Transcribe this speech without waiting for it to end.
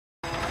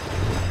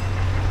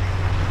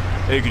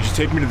Hey, could you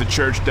take me to the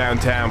church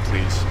downtown,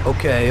 please?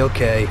 Okay,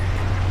 okay.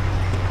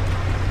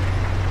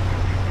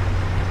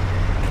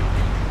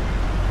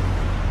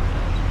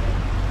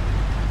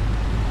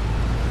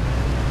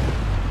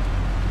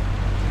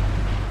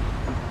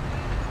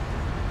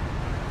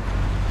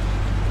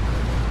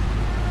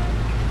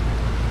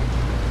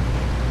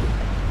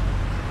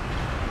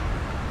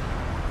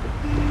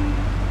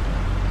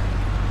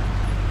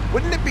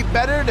 Wouldn't it be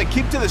better to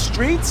keep to the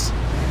streets?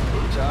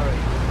 Sorry.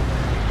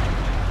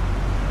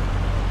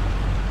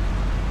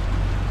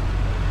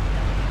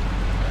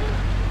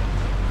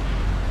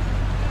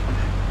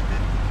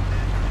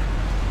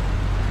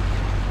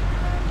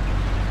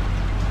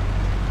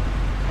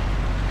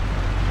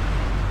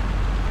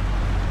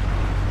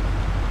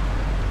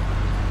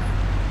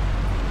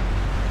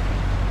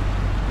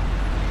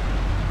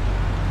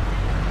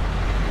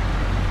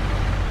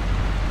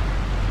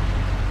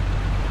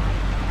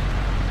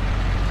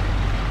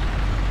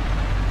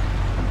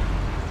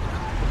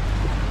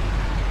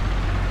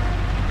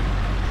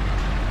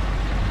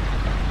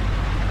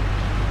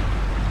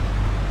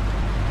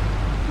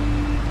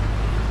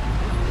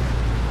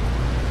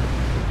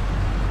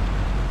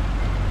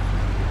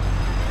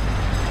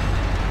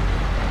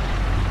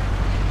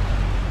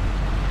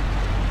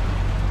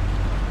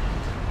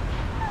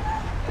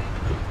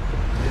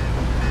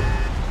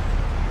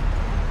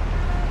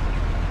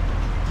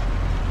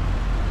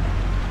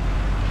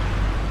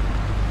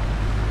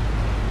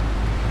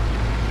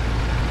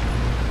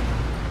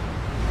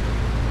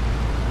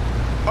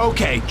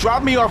 Okay,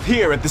 drop me off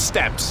here at the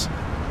steps.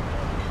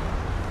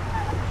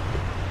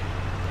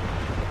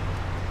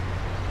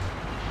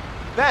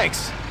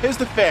 Thanks. Here's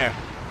the fare.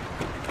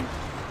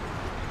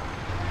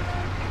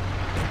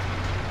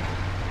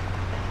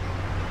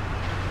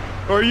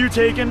 Are you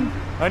taken?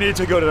 I need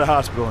to go to the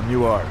hospital and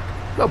you are.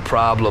 No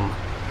problem.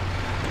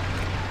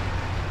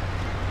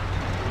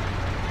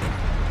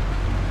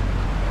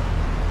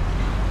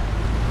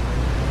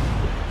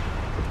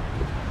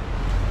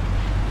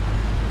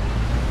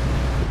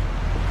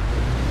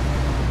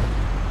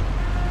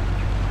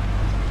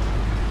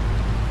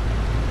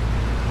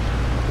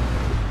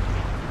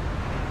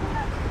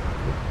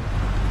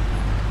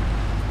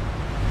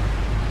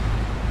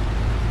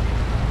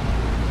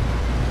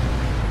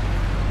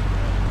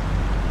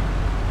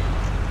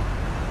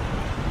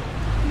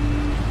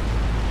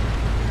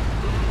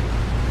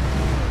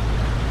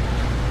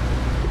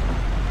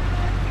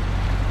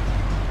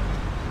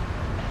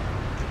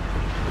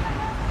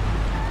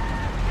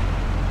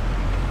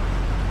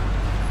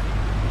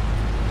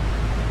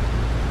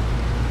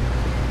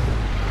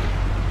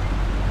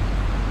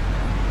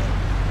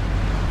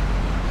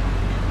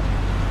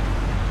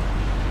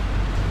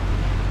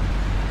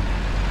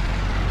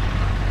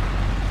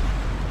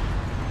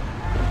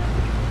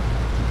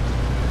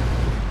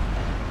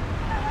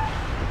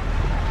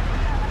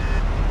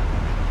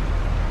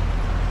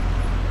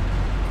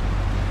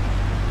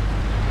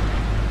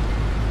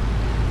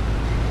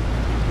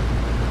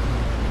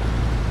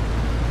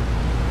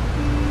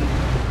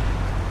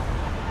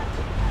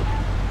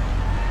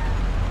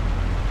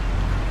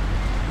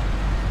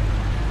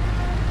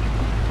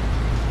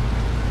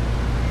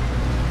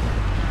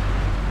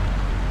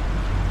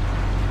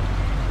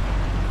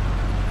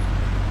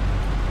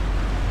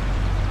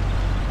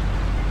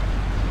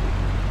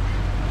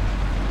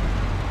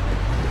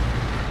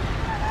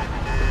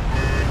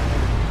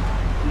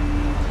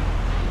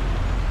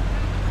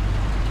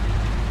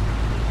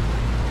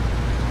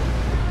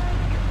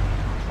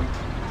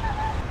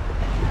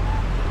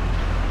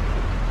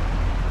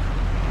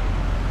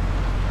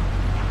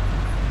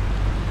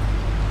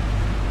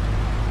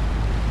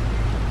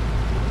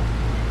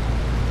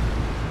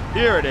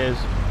 Here it is.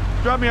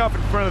 Drop me off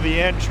in front of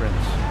the entrance.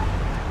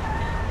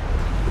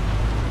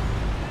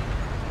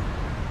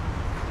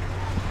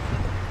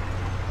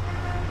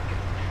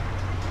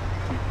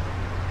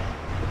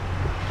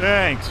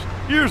 Thanks.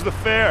 Here's the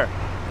fare.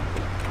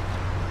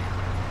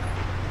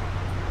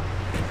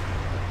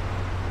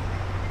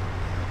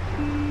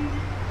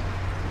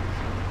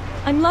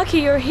 I'm lucky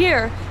you're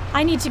here.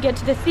 I need to get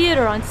to the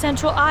theater on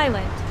Central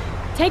Island.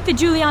 Take the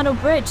Giuliano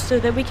Bridge so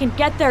that we can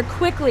get there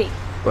quickly.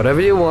 Whatever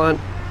you want.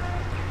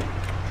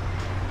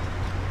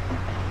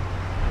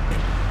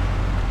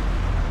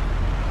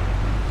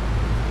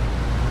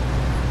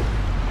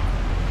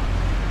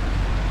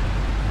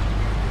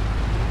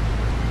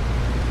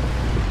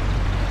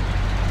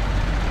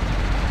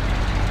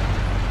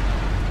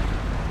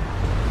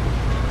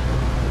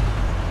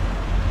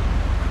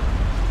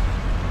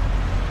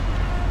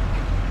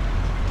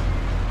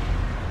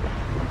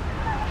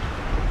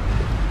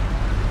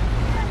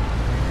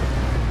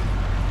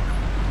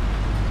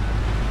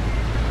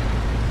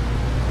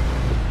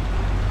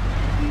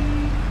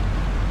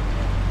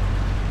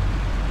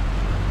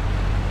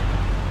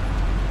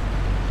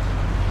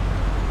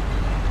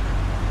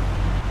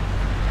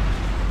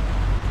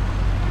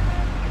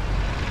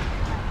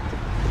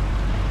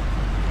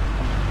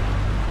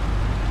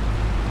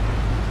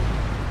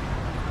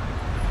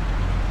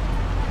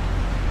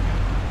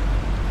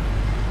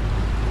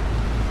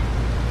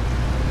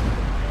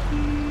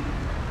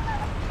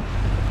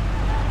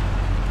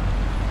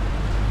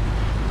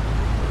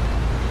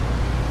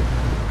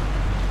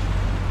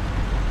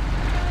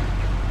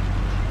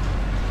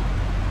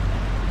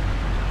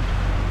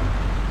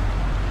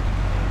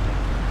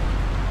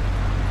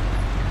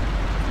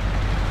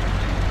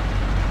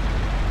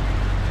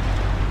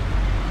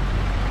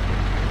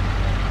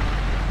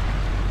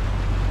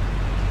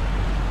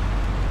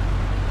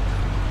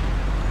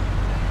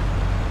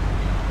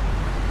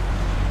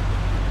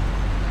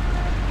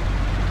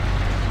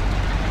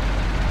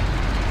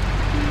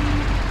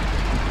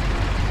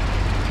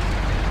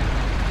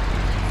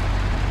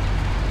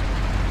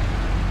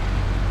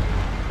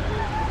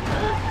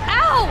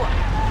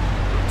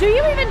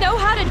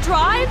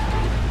 drive?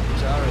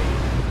 Sorry.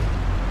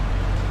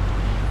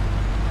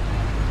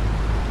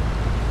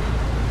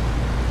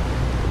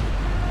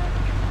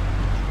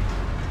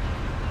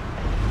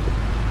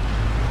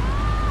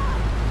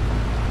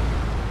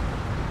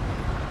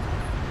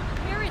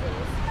 Here it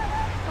is.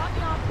 Drop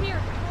me off here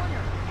at the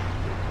corner.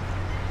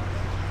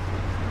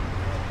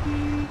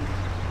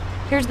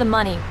 Here's the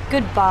money.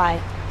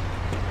 Goodbye.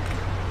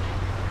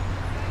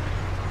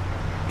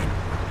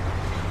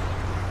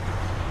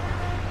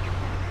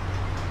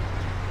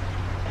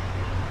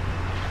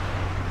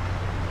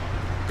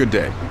 Good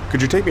day.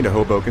 Could you take me to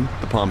Hoboken,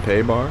 the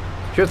Pompeii bar?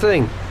 Sure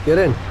thing. Get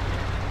in.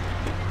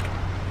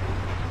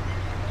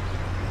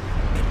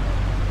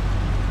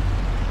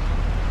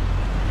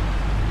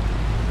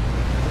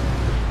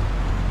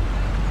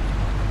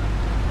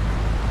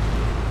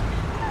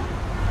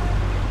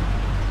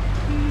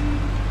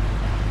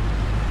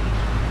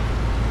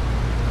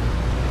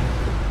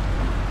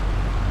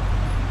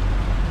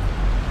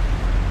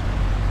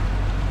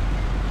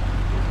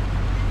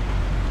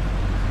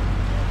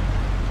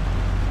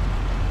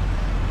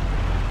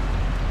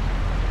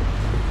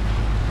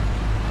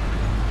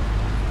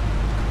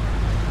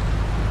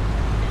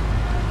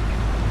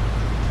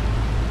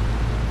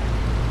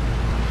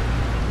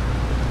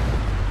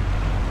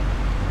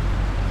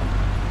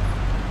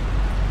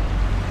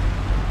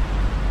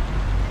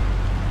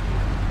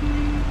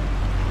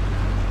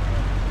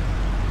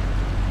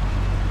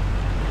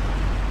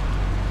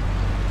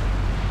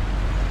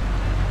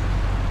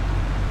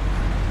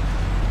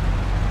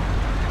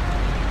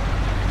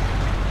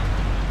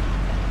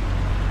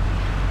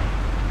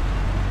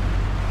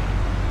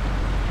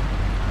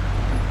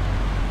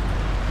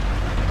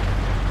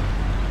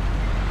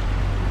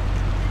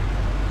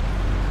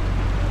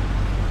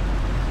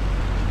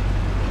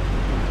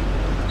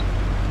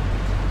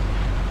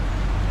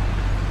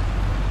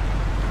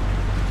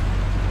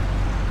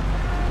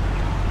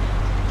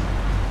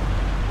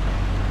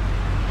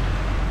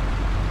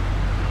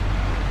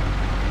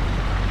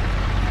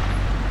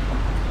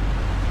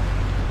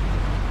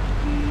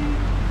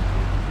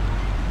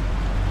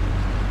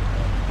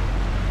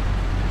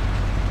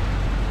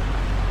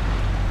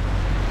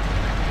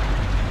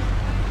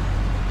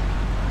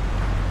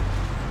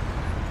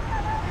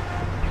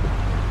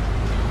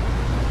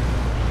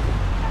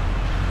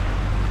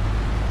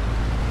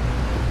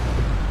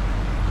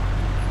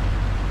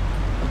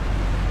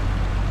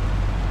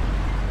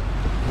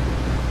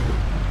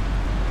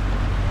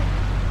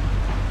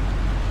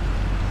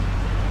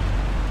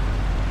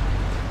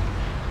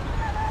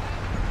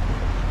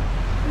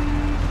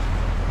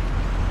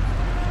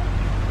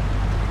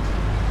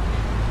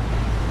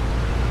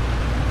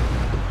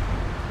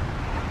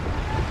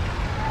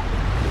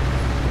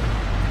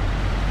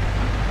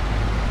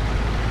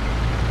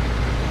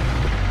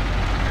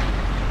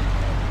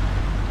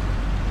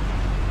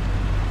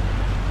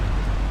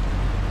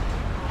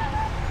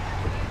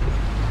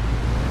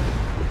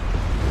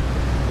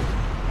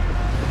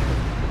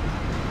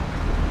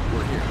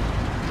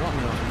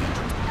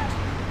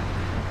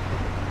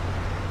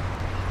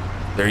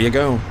 There you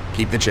go.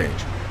 Keep the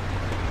change.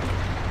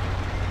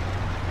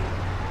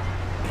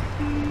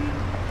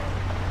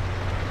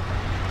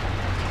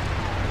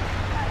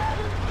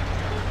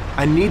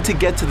 I need to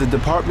get to the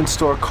department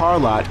store car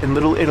lot in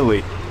Little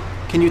Italy.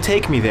 Can you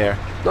take me there?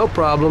 No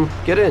problem.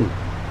 Get in.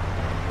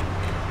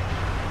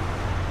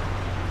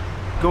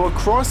 Go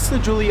across the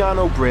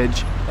Giuliano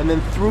Bridge and then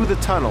through the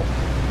tunnel.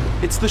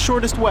 It's the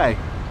shortest way.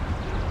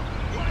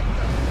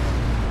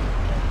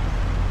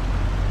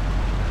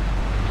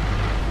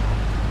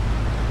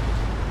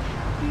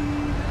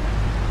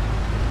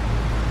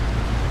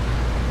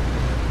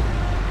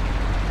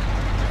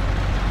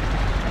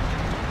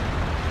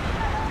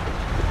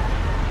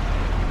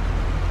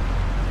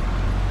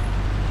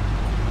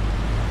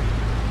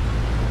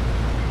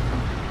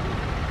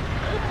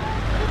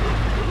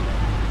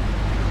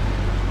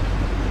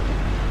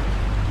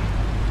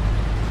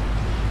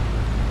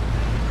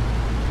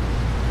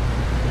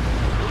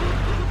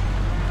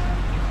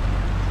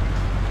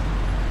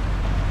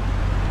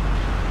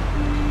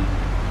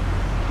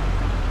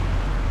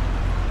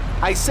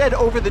 I said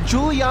over the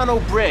Giuliano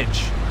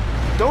Bridge.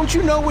 Don't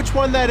you know which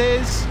one that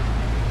is?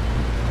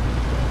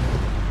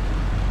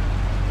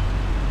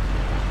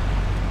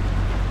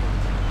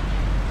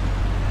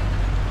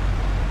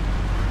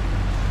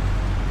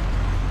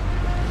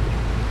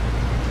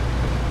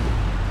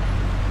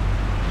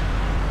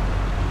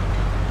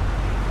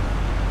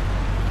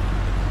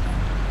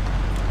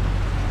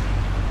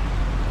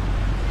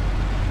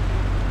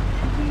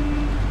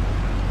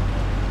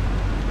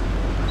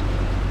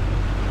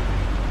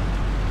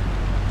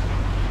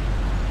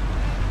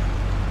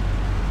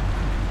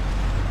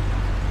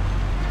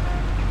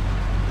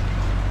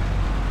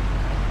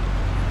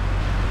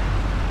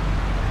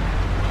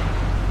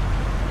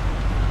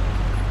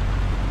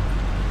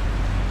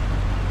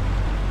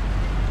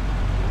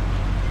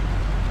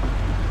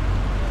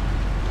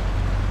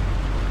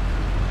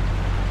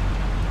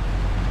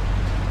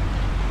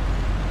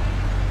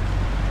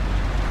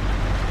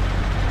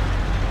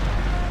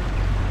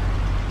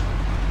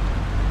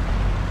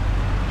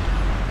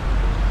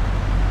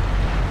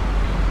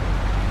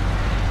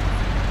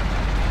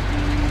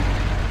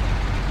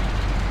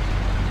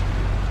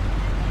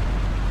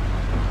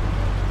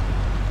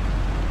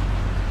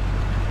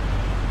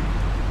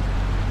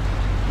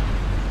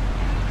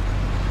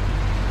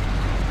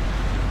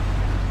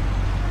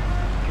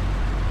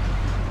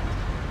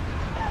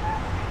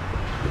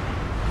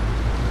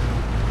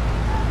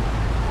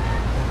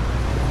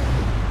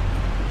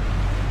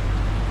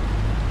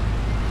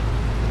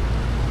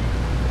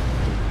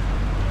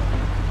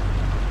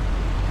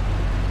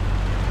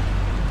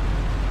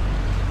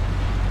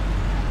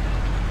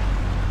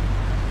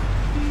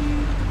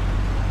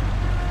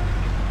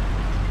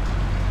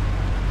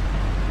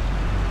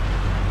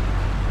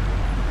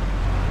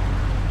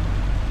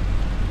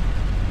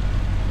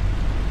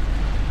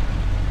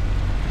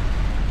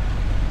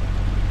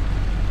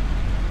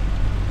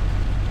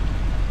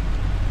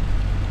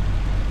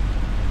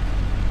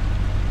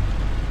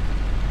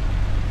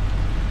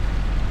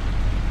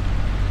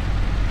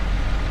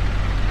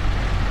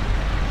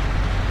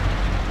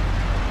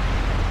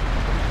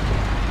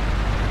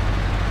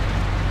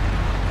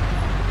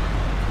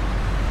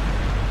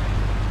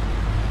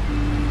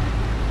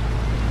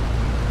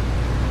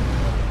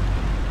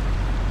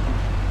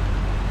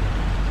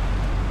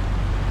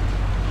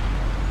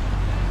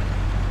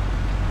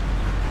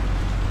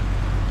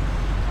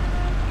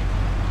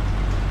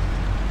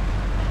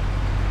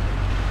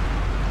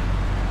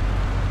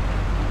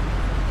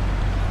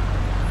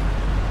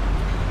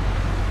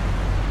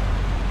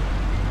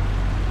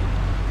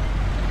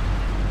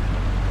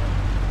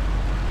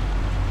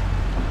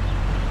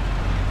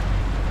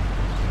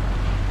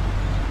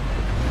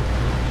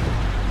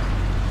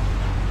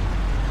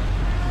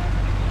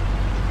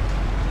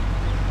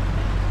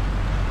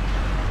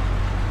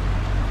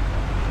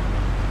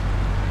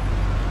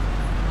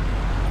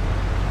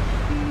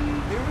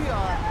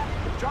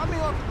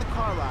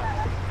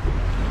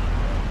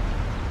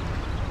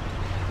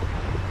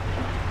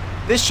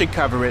 This should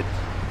cover it.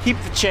 Keep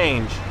the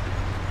change.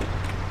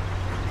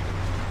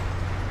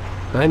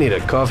 I need a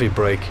coffee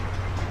break.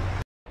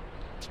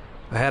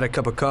 I had a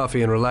cup of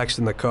coffee and relaxed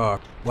in the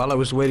car. While I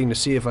was waiting to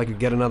see if I could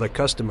get another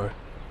customer,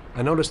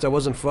 I noticed I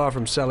wasn't far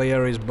from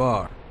Salieri's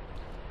bar.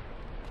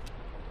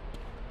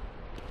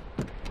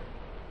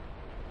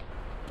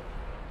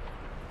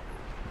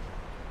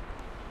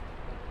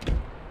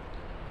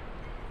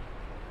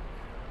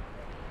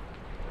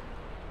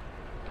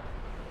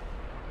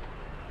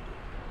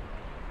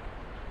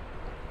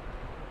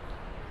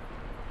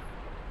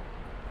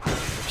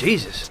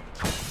 Jesus.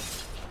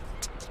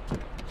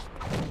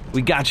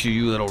 We got you,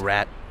 you little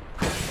rat.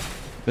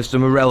 Mr.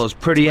 Morello's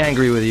pretty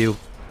angry with you.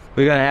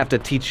 We're gonna have to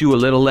teach you a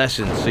little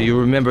lesson so you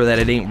remember that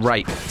it ain't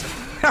right.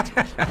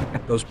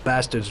 Those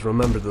bastards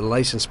remembered the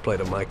license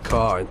plate of my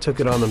car and took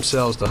it on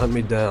themselves to hunt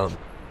me down.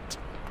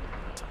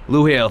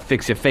 Lou here'll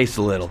fix your face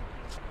a little.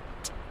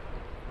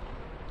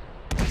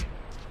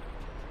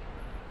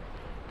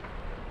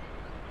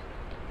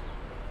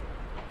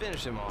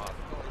 Finish him off.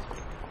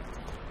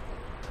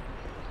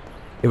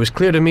 It was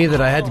clear to me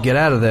that I had to get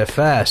out of there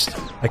fast.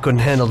 I couldn't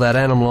handle that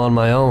animal on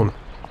my own.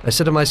 I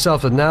said to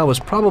myself that now was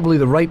probably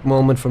the right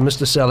moment for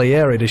Mr.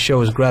 Salieri to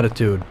show his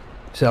gratitude.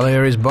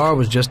 Salieri's bar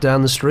was just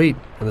down the street,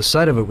 and the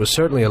sight of it was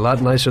certainly a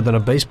lot nicer than a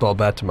baseball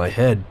bat to my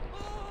head.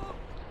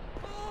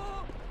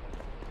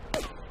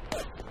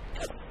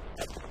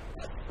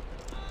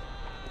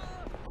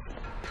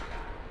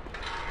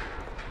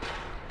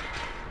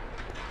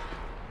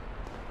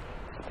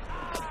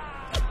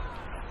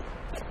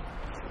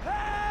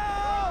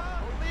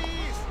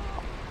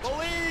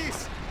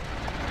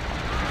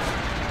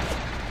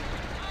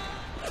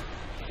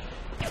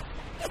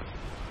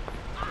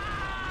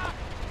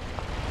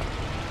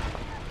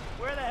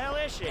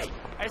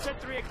 I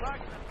said 3 o'clock.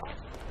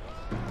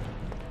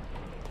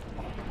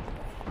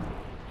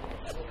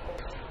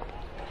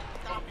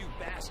 Stop, you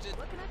bastard!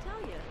 What can I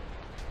tell you?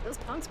 Those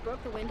punks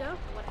broke the window.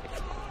 What?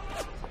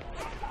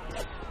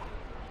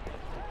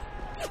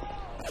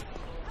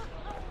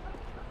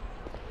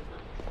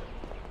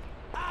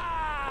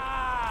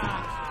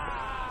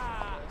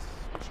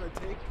 What should I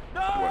take?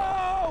 No!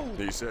 Well,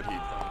 he said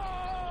he'd...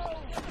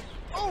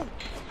 Oh!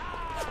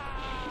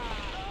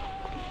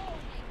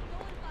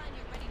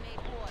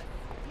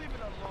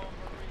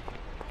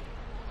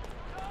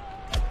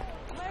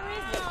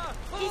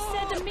 He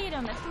said to meet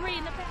him at 3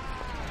 in the back.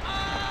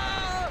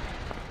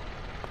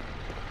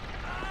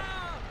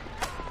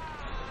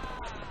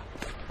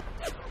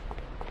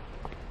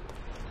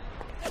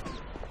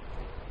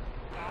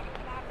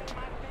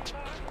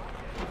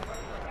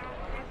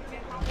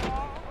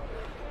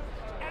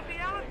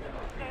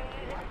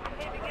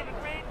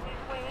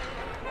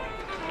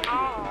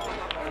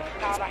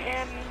 Not a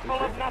handful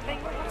of nothing.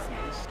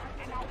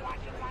 And I watch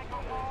it like a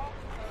hawk.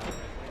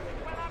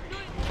 Well, I'm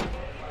doing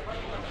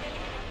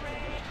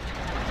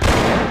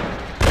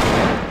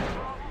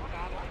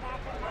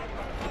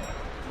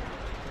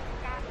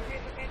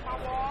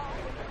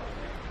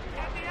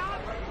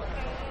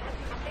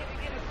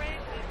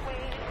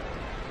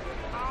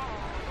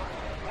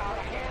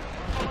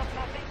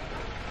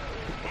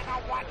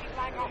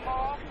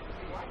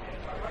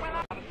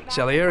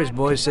Salieri's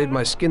boys saved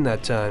my skin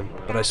that time,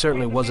 but I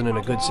certainly wasn't in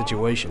a good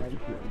situation.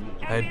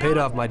 I had paid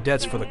off my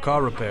debts for the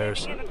car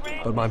repairs,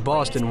 but my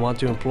boss didn't want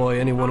to employ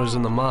anyone who was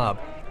in the mob.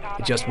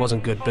 It just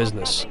wasn't good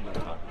business.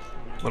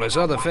 When I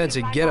saw the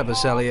fancy getup of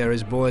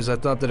Salieri's boys, I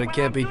thought that it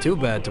can't be too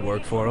bad to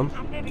work for him.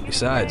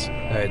 Besides, I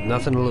had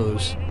nothing to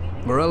lose.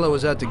 Morello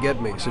was out to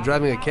get me, so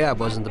driving a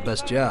cab wasn't the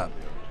best job.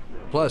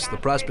 Plus, the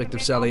prospect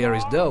of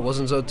Salieri's dough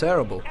wasn't so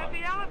terrible.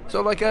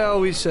 So like I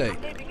always say,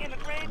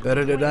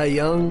 better to die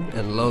young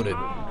and loaded.